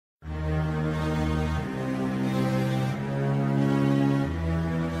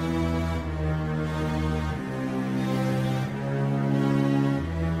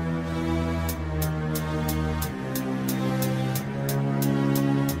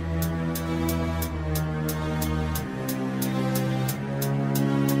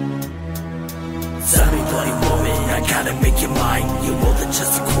gotta make you mine. You're more than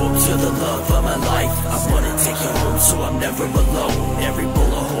just a corpse, you're the love of my life. I wanna take you home so I'm never alone. Every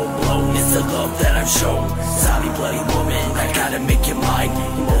bullet hole blown is the love that I've shown. Zombie bloody woman, I gotta make you mine.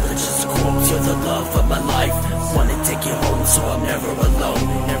 You're more than just a corpse, you're the love of my life. Wanna take you home so I'm never alone.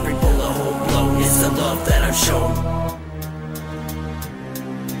 Every bullet hole blown is the love that I've shown.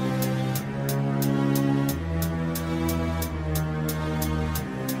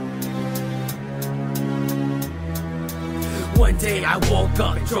 One day I woke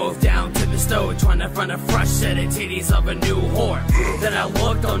up and drove down to the store, trying to find a fresh set of titties of a new whore. Then I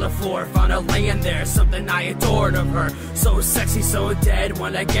looked on the floor, found her laying there, something I adored of her. So sexy, so dead,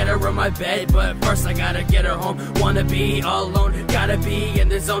 wanna get her in my bed, but first I gotta get her home. Wanna be alone, gotta be in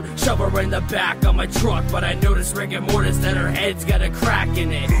the zone. Shove her in the back of my truck, but I noticed rigor mortis that her head's got a crack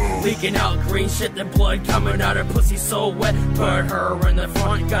in it, leaking out green shit and blood coming out her pussy so wet. Put her in the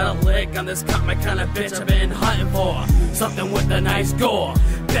front, got a lick on this cut, my kind of bitch I've been hunting for. Something with a nice gore.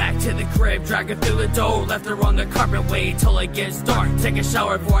 Back to the crib, drag her through the door, left her on the carpet, wait till it gets dark. Take a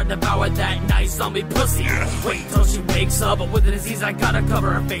shower before I devour that nice zombie pussy. Wait till she wakes up, but with a disease I gotta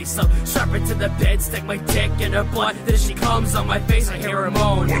cover her face up. Strap her to the bed, stick my dick in her blood. Then she comes on my face, I hear her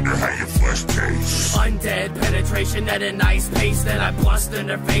moan. Wonder how your flesh tastes. Undead penetration at a nice pace. Then I bust in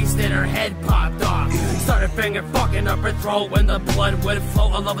her face, then her head popped off. Started finger fucking up her throat when the blood would flow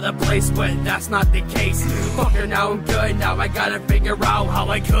all over the place, but that's not the case. Fuck her, now I'm good, now I gotta figure out how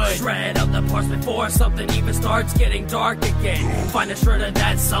I could shred out the parts before something even starts getting dark again. Find a shredder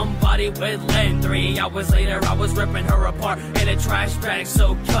that somebody would lend. 3 hours later I was ripping her apart in a trash bag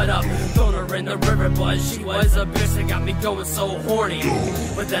so cut up, thrown her in the river, but she was a bitch that got me going so horny.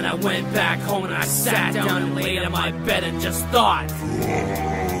 But then I went back home and I sat down and laid in my bed and just thought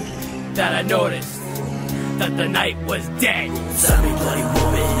that I noticed that the night was dead. Zombie bloody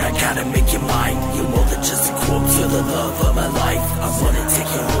woman, I gotta make you mine. You're more than just a corpse, you're the love of my life. I wanna take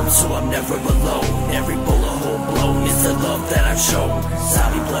you home so I'm never alone. Every bullet hole blown is the love that I've shown.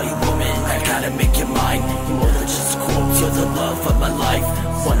 Zombie bloody woman, I gotta make you mine. You're more than just a corpse, you're the love of my life.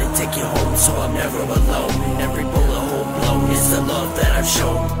 Wanna take you home so I'm never alone. Every bullet hole blown is the love that I've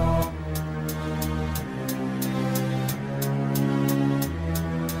shown.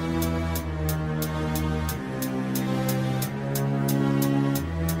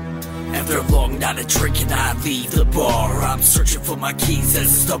 After a long night of drinking, I leave the bar. I'm searching for my keys as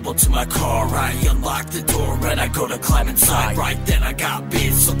I stumble to my car. I unlock the door and I go to climb inside. Right then I got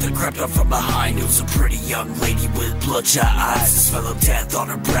bit, something crept up from behind. It was a pretty young lady with bloodshot eyes. The smell of death on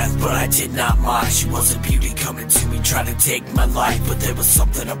her breath, but I did not mind. She was a beauty coming to me, trying to take my life, but there was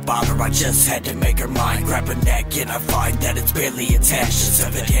something about her, I just had to make her mine. Grab her neck and I find that it's barely attached. A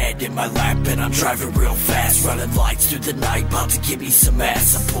severed head in my lap and I'm driving real fast, running lights through the night, about to give me some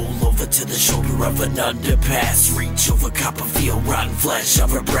ass. I pull over to the shoulder of an underpass, reach over Copperfield, rotten flesh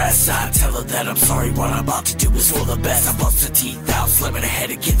of her breast. I tell her that I'm sorry, what I'm about to do is for the best. I bust her teeth out, slamming her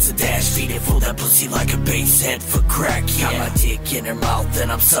head against the dash, feeding for that pussy like a bass head for crack. Got my dick in her mouth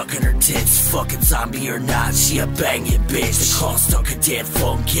and I'm sucking her tits. Fucking zombie or not, she a banging bitch. The car stunk of dead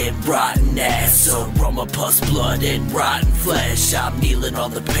funk and rotten ass, aroma, pus, blood and rotten flesh. I'm kneeling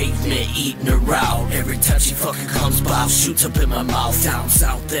on the pavement, eating her out. Every time she fucking comes by, shoots up in my mouth. Down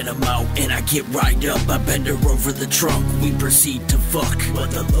south and I'm out, and I get right up, I bend her over the trunk, we proceed to fuck.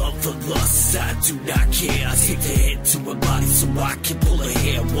 But the love for lust, I do not care. I take the head to her body so I can pull her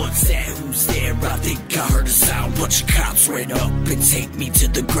hair. What's that? Who's there? I think I heard a sound. Bunch of cops ran up and take me to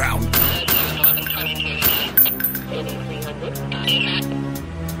the ground.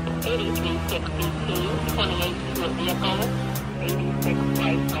 8362, 28 Street vehicle, 86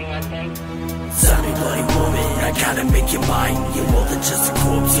 White Highway. Zombie bloody woman, I gotta make you mine. You're more than just a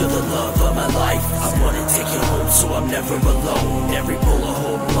corpse, you're the love of my life. I wanna take you home so I'm never alone. Every bullet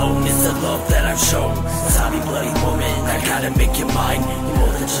hole blown is the love that I've shown. Zombie bloody woman, I gotta make you mine. You're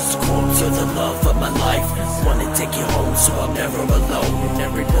more than just a corpse, you're the love of my life. Wanna take you home so I'm never alone.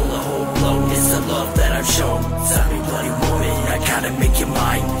 Every bullet hole blown is the love that I've shown. Zombie bloody woman, I gotta make you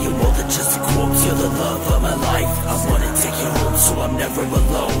mine. You're more than just a corpse, you're the love of my life. I wanna take you home so I'm never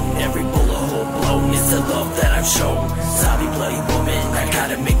alone. Every bullet hole blown is the love that I've shown. Zombie bloody woman, I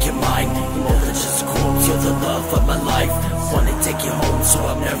gotta make you mine. You're more than just a corpse, you're the love of my life. Wanna take you home so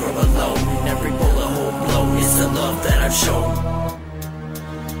I'm never alone. Every bullet hole blown is the love that I've shown.